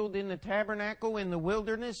God kindled in the tabernacle in the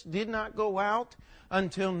wilderness did not go out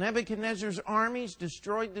until Nebuchadnezzar's armies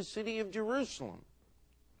destroyed the city of Jerusalem.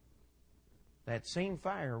 That same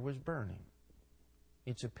fire was burning.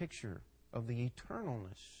 It's a picture of the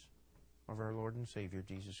eternalness of our Lord and Savior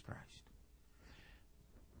Jesus Christ.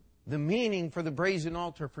 The meaning for the brazen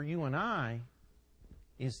altar for you and I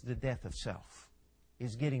is the death of self,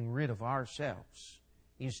 is getting rid of ourselves,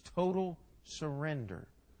 is total surrender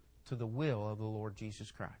to the will of the Lord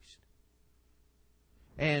Jesus Christ.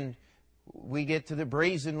 And we get to the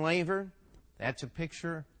brazen laver. That's a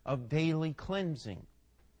picture of daily cleansing.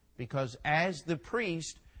 Because as the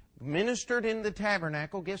priest ministered in the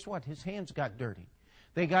tabernacle, guess what? His hands got dirty.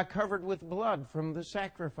 They got covered with blood from the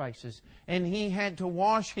sacrifices. And he had to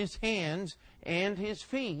wash his hands and his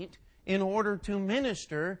feet in order to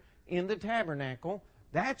minister in the tabernacle.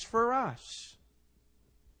 That's for us.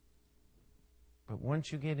 But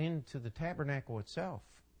once you get into the tabernacle itself,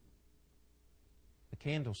 the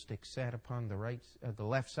candlestick sat upon the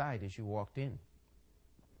left side as you walked in.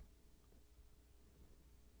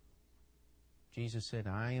 Jesus said,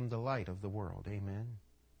 I am the light of the world. Amen.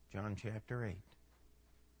 John chapter 8.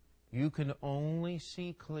 You can only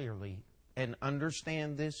see clearly and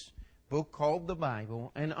understand this book called the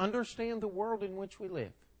Bible and understand the world in which we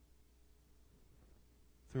live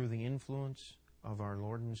through the influence of our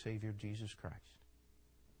Lord and Savior Jesus Christ.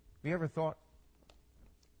 Have you ever thought,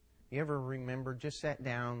 you ever remember, just sat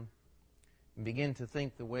down and begin to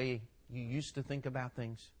think the way you used to think about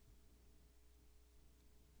things?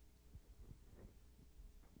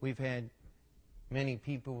 We've had many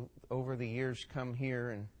people over the years come here,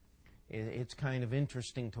 and it's kind of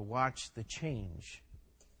interesting to watch the change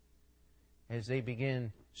as they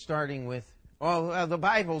begin, starting with, the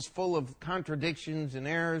Bible's full of contradictions and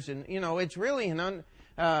errors, and, it's really an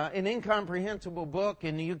incomprehensible book,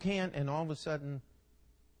 and you can't, and all of a sudden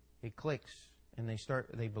it clicks, and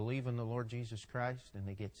they believe in the Lord Jesus Christ, and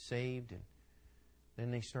they get saved, and then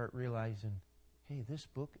they start realizing, hey, this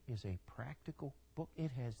book is a practical book.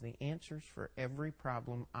 It has the answers for every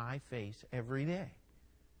problem I face every day.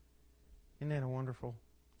 Isn't that a wonderful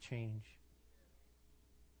change?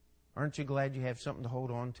 Aren't you glad you have something to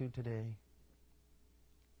hold on to today?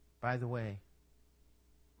 By the way,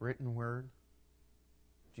 written word,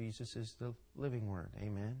 Jesus is the living word.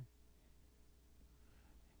 Amen.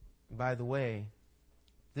 By the way,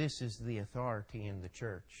 this is the authority in the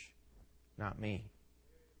church, not me.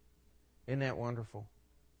 Isn't that wonderful?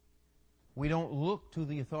 We don't look to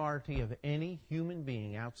the authority of any human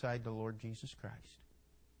being outside the Lord Jesus Christ.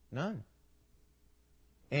 None.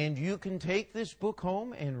 And you can take this book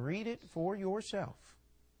home and read it for yourself,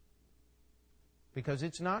 because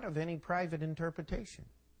it's not of any private interpretation.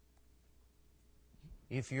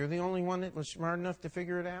 If you're the only one that was smart enough to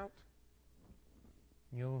figure it out,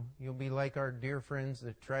 you'll be like our dear friends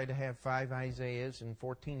that try to have 5 Isaiahs and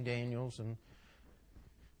 14 Daniels, and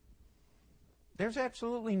there's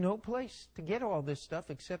absolutely no place to get all this stuff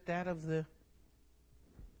except out of the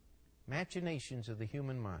machinations of the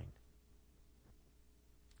human mind.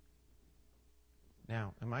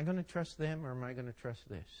 Now, am I going to trust them or am I going to trust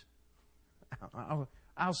this?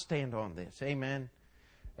 I'll stand on this. Amen.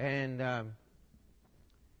 And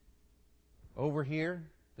over here,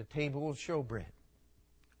 the table of showbread.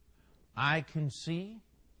 I can see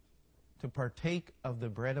to partake of the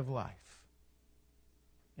bread of life.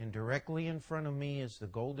 And directly in front of me is the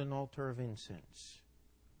golden altar of incense.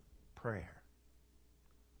 Prayer.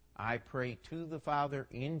 I pray to the Father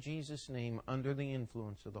in Jesus' name under the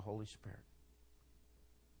influence of the Holy Spirit.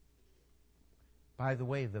 By the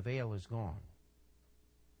way, the veil is gone.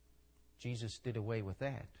 Jesus did away with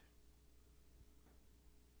that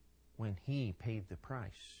when He paid the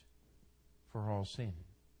price for all sin.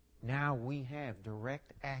 Now we have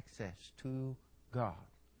direct access to God.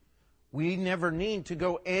 We never need to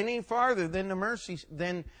go any farther than the mercy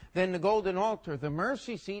than the golden altar. The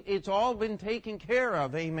mercy seat, it's all been taken care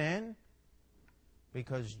of. Amen.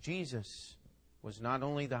 Because Jesus was not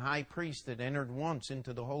only the high priest that entered once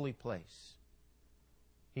into the holy place,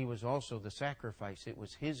 He was also the sacrifice. It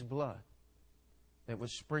was His blood that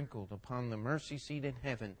was sprinkled upon the mercy seat in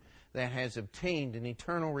heaven that has obtained an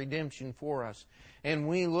eternal redemption for us. And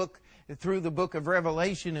we look through the book of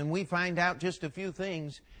Revelation and we find out just a few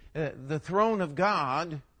things. The throne of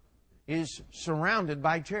God is surrounded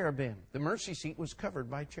by cherubim. The mercy seat was covered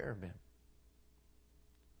by cherubim.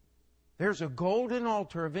 There's a golden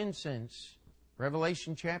altar of incense,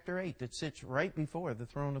 Revelation chapter 8, that sits right before the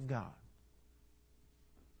throne of God.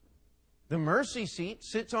 The mercy seat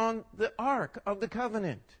sits on the Ark of the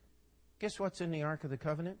Covenant. Guess what's in the Ark of the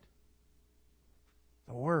Covenant?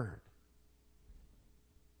 The Word.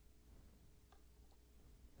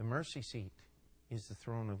 The mercy seat is the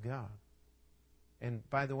throne of God. And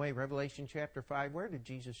by the way, Revelation chapter 5, where did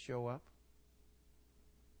Jesus show up?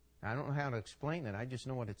 I don't know how to explain it. I just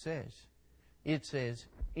know what it says. It says,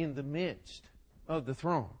 in the midst of the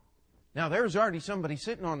throne. Now, there's already somebody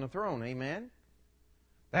sitting on the throne, amen?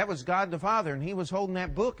 That was God the Father, and He was holding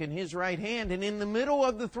that book in His right hand. And in the middle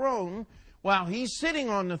of the throne, while He's sitting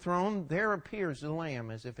on the throne, there appears the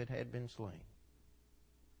Lamb as if it had been slain.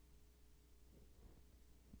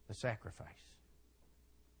 The sacrifice.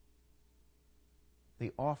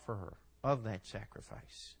 The offerer of that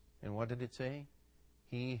sacrifice. And what did it say?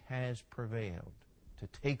 He has prevailed to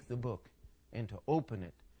take the book and to open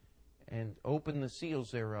it and open the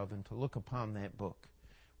seals thereof and to look upon that book.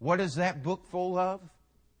 What is that book full of?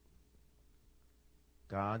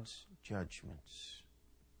 God's judgments.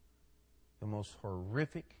 The most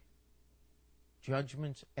horrific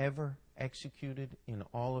judgments ever executed in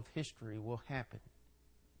all of history will happen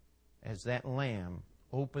as that Lamb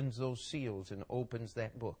opens those seals and opens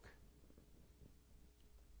that book.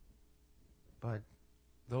 But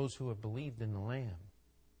those who have believed in the Lamb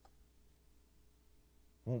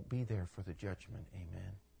won't be there for the judgment.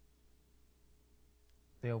 Amen.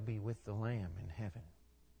 They'll be with the Lamb in heaven.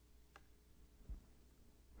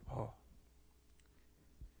 Oh.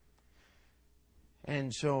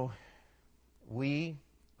 And so we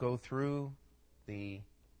go through the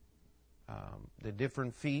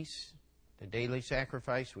different feasts, the daily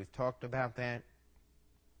sacrifice. We've talked about that.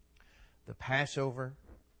 The Passover.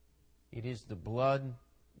 It is the blood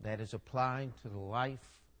that is applied to the life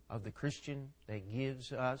of the Christian that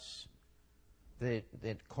gives us,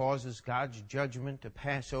 that causes God's judgment to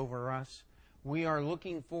pass over us. We are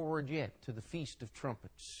looking forward yet to the Feast of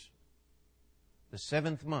Trumpets. The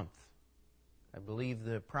 7th month. I believe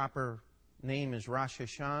the proper name is Rosh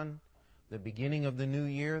Hashanah. The beginning of the new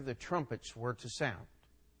year, the trumpets were to sound.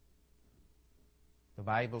 The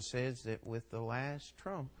Bible says that with the last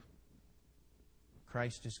trump,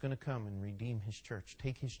 Christ is going to come and redeem His church,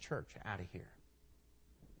 take His church out of here.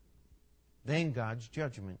 Then God's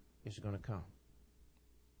judgment is going to come.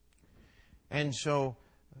 And so,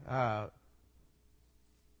 the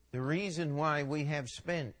reason why we have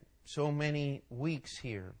spent so many weeks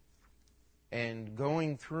here and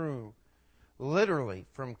going through literally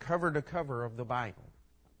from cover to cover of the Bible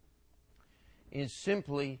is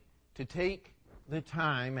simply to take the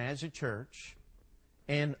time as a church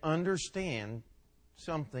and understand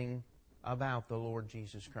something about the Lord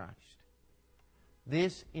Jesus Christ.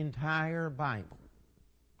 This entire Bible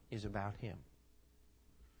is about Him.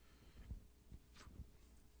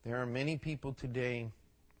 There are many people today,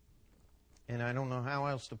 and I don't know how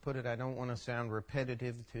else to put it. I don't want to sound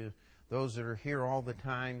repetitive to those that are here all the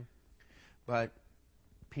time, but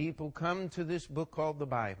people come to this book called the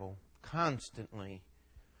Bible constantly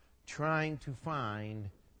trying to find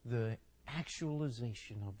the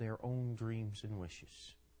actualization of their own dreams and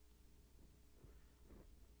wishes.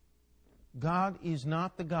 God is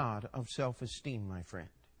not the God of self-esteem, my friend.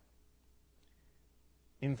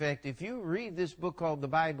 In fact, if you read this book called the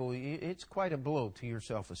Bible, it's quite a blow to your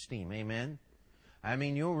self-esteem. Amen? I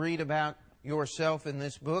mean, you'll read about yourself in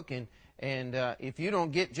this book, and if you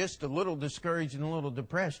don't get just a little discouraged and a little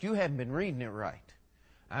depressed, you haven't been reading it right.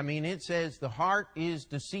 I mean, it says, the heart is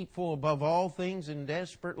deceitful above all things and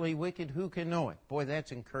desperately wicked. Who can know it? Boy,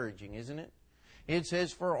 that's encouraging, isn't it? It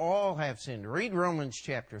says, for all have sinned. Read Romans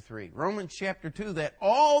chapter 3. Romans chapter 2, that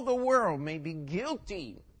all the world may be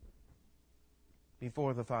guilty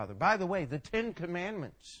before the Father. By the way, the 10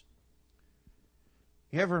 Commandments.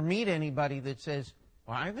 You ever meet anybody that says,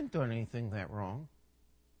 well, I haven't done anything that wrong?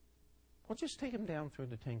 Well, just take them down through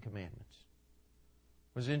the 10 Commandments.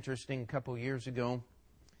 It was interesting a couple years ago.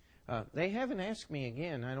 They haven't asked me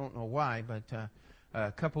again. I don't know why, but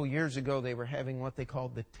a couple years ago they were having what they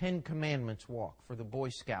called the 10 Commandments walk for the Boy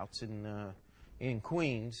Scouts in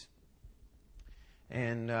Queens.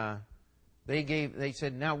 And they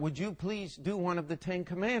said, now would you please do one of the 10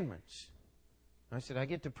 Commandments? I said, I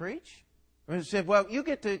get to preach? And I said, well, you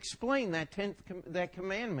get to explain that that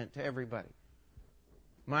commandment to everybody.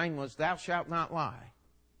 Mine was, thou shalt not lie.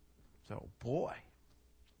 So, boy.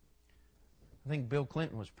 I think Bill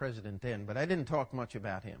Clinton was president then, but I didn't talk much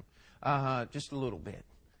about him. Just a little bit.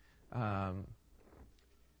 But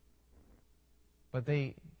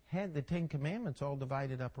they had the 10 Commandments all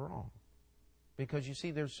divided up wrong. Because you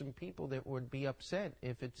see, there's some people that would be upset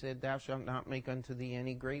if it said, thou shalt not make unto thee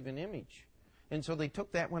any graven image. And so they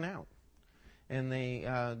took that one out. And they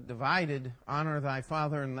divided, honor thy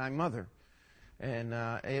father and thy mother. And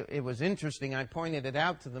it was interesting. I pointed it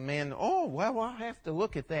out to the man. Oh, well, I'll have to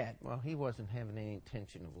look at that. Well, he wasn't having any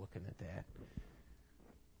intention of looking at that.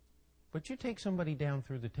 But you take somebody down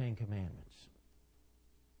through the 10 Commandments.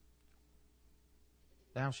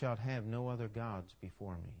 Thou shalt have no other gods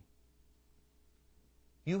before me.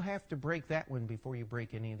 You have to break that one before you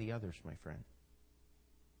break any of the others, my friend.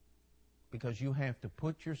 Because you have to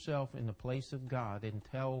put yourself in the place of God and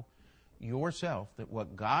tell yourself that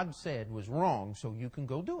what God said was wrong so you can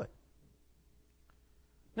go do it.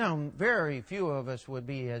 Now, very few of us would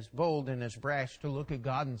be as bold and as brash to look at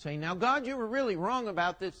God and say, now, God, you were really wrong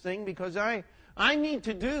about this thing because I need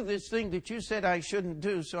to do this thing that you said I shouldn't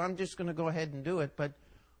do, so I'm just going to go ahead and do it. But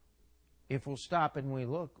if we'll stop and we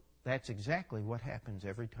look, that's exactly what happens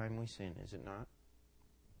every time we sin, is it not?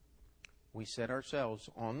 We set ourselves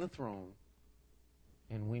on the throne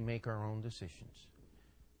and we make our own decisions.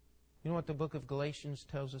 You know what the book of Galatians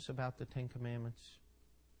tells us about the 10 Commandments?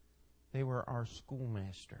 They were our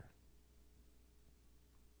schoolmaster.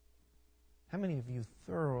 How many of you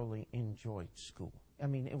thoroughly enjoyed school? I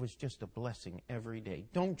mean, it was just a blessing every day.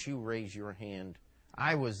 Don't you raise your hand.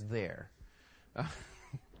 I was there.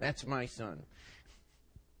 That's my son.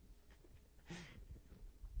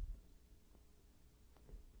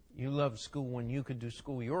 You loved school when you could do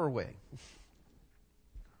school your way.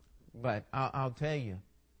 But I'll tell you,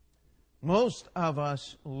 most of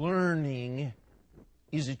us learning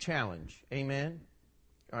is a challenge. Amen?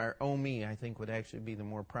 Or, oh me, I think would actually be the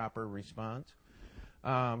more proper response.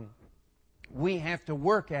 We have to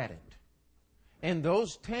work at it. And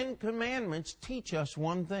those 10 Commandments teach us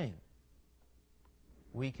one thing.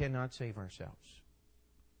 We cannot save ourselves.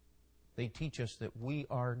 They teach us that we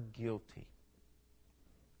are guilty.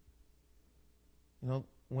 You know,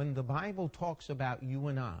 when the Bible talks about you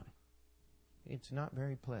and I, it's not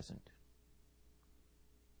very pleasant.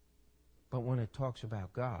 But when it talks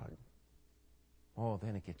about God, oh,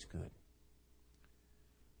 then it gets good.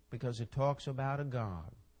 Because it talks about a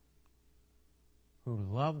God who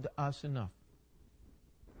loved us enough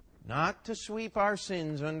not to sweep our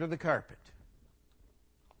sins under the carpet.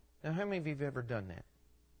 Now, how many of you have ever done that?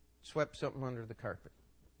 Swept something under the carpet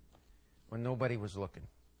when nobody was looking?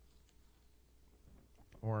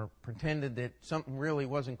 Or pretended that something really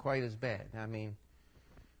wasn't quite as bad. I mean,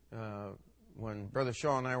 when Brother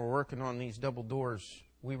Shaw and I were working on these double doors,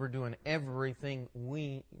 we were doing everything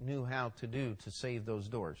we knew how to do to save those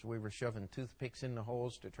doors. We were shoving toothpicks in the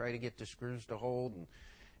holes to try to get the screws to hold,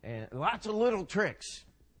 and lots of little tricks.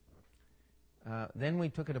 Then we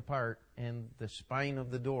took it apart, and the spine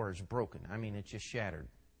of the door is broken. I mean, it's just shattered.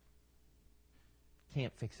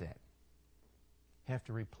 Can't fix that. Have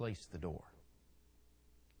to replace the door.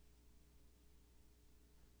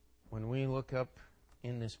 When we look up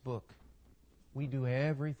in this book, we do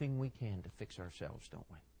everything we can to fix ourselves, don't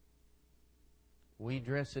we? We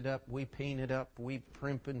dress it up, we paint it up, we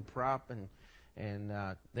primp and prop, and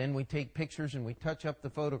then we take pictures and we touch up the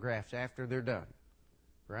photographs after they're done.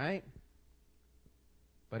 Right?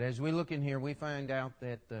 But as we look in here, we find out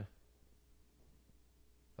that the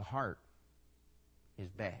heart is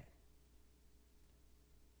bad.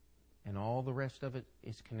 And all the rest of it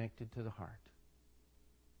is connected to the heart.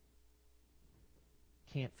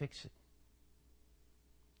 Can't fix it.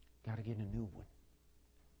 Got to get a new one.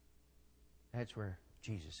 That's where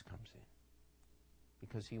Jesus comes in.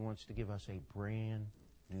 Because He wants to give us a brand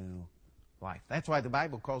new life. That's why the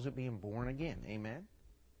Bible calls it being born again. Amen?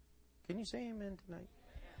 Can you say amen tonight?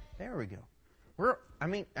 There we go.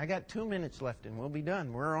 I got 2 minutes left and we'll be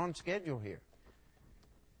done. We're on schedule here.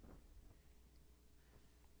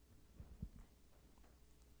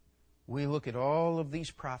 We look at all of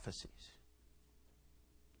these prophecies.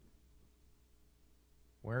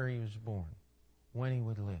 Where he was born, when he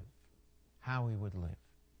would live, how he would live,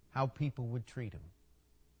 how people would treat him,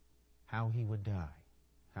 how he would die,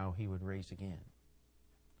 how he would rise again.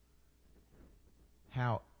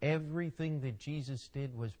 How everything that Jesus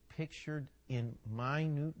did was pictured in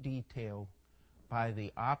minute detail by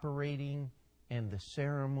the operating and the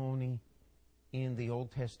ceremony in the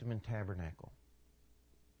Old Testament tabernacle.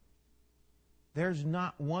 There's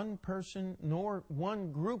not one person nor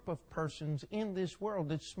one group of persons in this world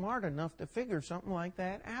that's smart enough to figure something like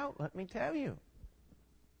that out, let me tell you.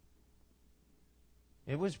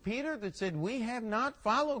 It was Peter that said, "We have not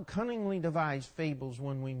followed cunningly devised fables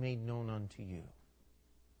when we made known unto you."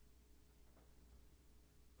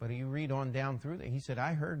 But you read on down through there, he said,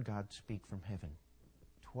 "I heard God speak from heaven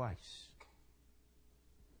twice."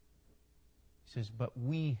 He says, "But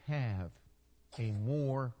we have a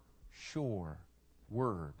more sure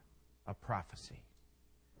word of prophecy."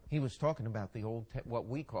 He was talking about the what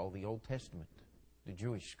we call the Old Testament, the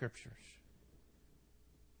Jewish Scriptures.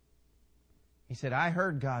 He said, "I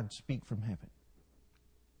heard God speak from heaven."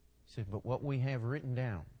 He said, "But what we have written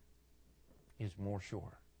down is more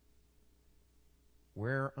sure.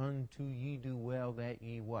 Whereunto ye do well that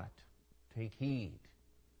ye" what? Take heed.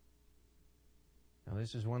 Now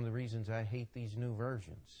this is one of the reasons I hate these new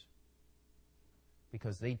versions.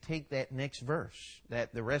 Because they take that next verse,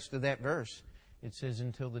 the rest of that verse, it says,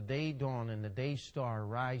 "Until the day dawn and the day star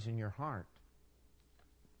rise in your heart."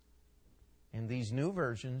 And these new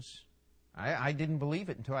versions, I didn't believe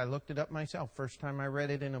it until I looked it up myself. First time I read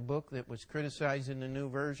it in a book that was criticizing the new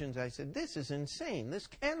versions, I said, "This is insane. This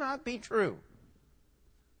cannot be true."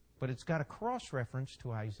 But it's got a cross-reference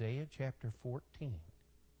to Isaiah chapter 14.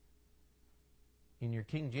 In your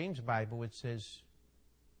King James Bible, it says,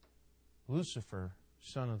 "Lucifer,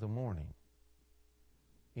 son of the morning."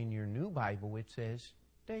 In your new Bible, it says,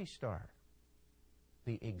 "Day star."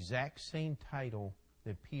 The exact same title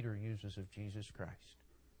that Peter uses of Jesus Christ.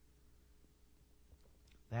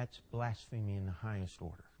 That's blasphemy in the highest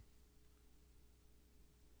order.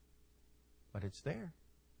 But it's there.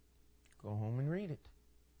 Go home and read it.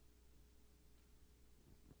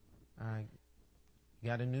 I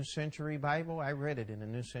got a New Century Bible? I read it in a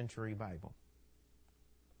New Century Bible.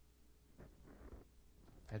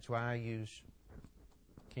 That's why I use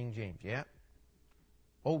King James. Yeah.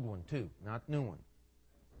 Old one too, not new one.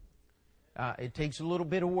 It takes a little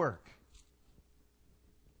bit of work.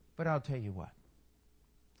 But I'll tell you what.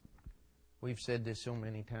 We've said this so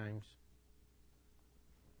many times.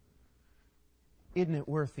 Isn't it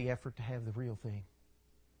worth the effort to have the real thing?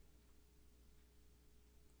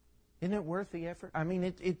 Isn't it worth the effort? I mean,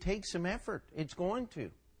 it takes some effort. It's going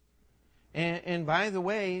to. And by the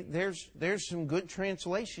way, there's some good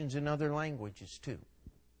translations in other languages too.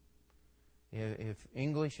 If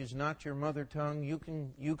English is not your mother tongue, you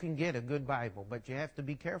can get a good Bible, but you have to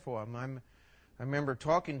be careful. I remember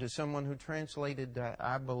talking to someone who translated,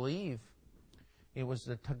 I believe, it was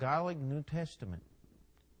the Tagalog New Testament,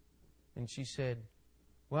 and she said,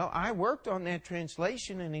 "Well, I worked on that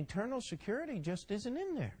translation, and eternal security just isn't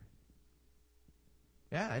in there."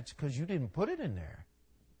 Yeah, it's because you didn't put it in there.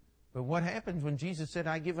 But what happens when Jesus said,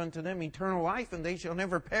 "I give unto them eternal life, and they shall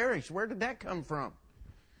never perish"? Where did that come from?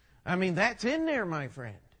 I mean, that's in there, my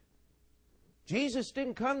friend. Jesus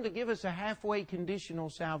didn't come to give us a halfway conditional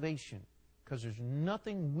salvation, because there's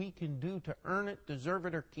nothing we can do to earn it, deserve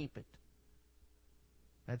it, or keep it.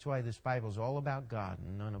 That's why this Bible is all about God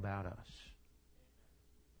and none about us.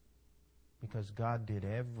 Because God did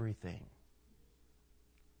everything.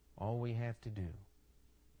 All we have to do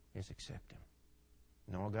is accept Him.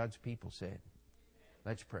 And all God's people said,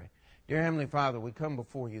 let's pray. Dear Heavenly Father, we come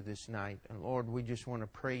before you this night, and Lord, we just want to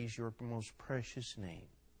praise your most precious name.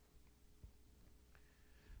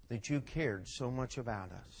 That you cared so much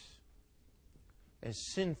about us as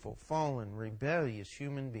sinful, fallen, rebellious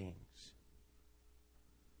human beings.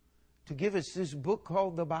 To give us this book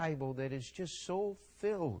called the Bible that is just so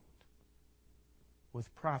filled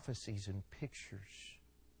with prophecies and pictures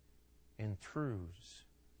and truths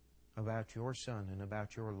about your Son and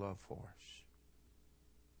about your love for us.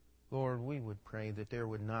 Lord, we would pray that there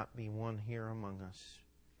would not be one here among us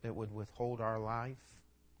that would withhold our life,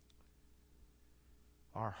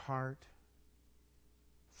 our heart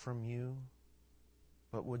from you,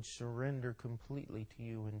 but would surrender completely to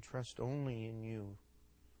you and trust only in you.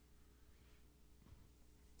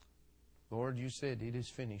 Lord, you said it is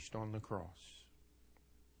finished on the cross.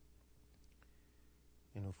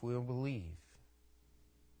 And if we'll believe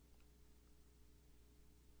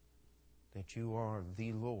that you are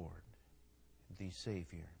the Lord, the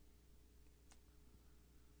Savior,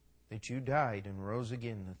 that you died and rose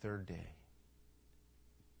again the third day,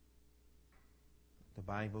 the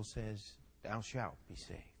Bible says, thou shalt be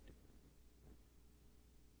saved.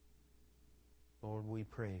 Lord, we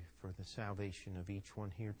pray for the salvation of each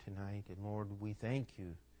one here tonight. And Lord, we thank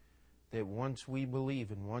you that once we believe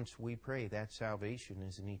and once we pray, that salvation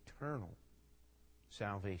is an eternal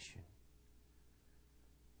salvation.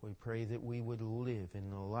 We pray that we would live in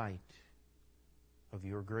the light of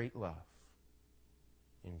your great love.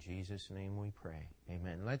 In Jesus' name we pray.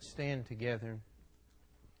 Amen. Let's stand together.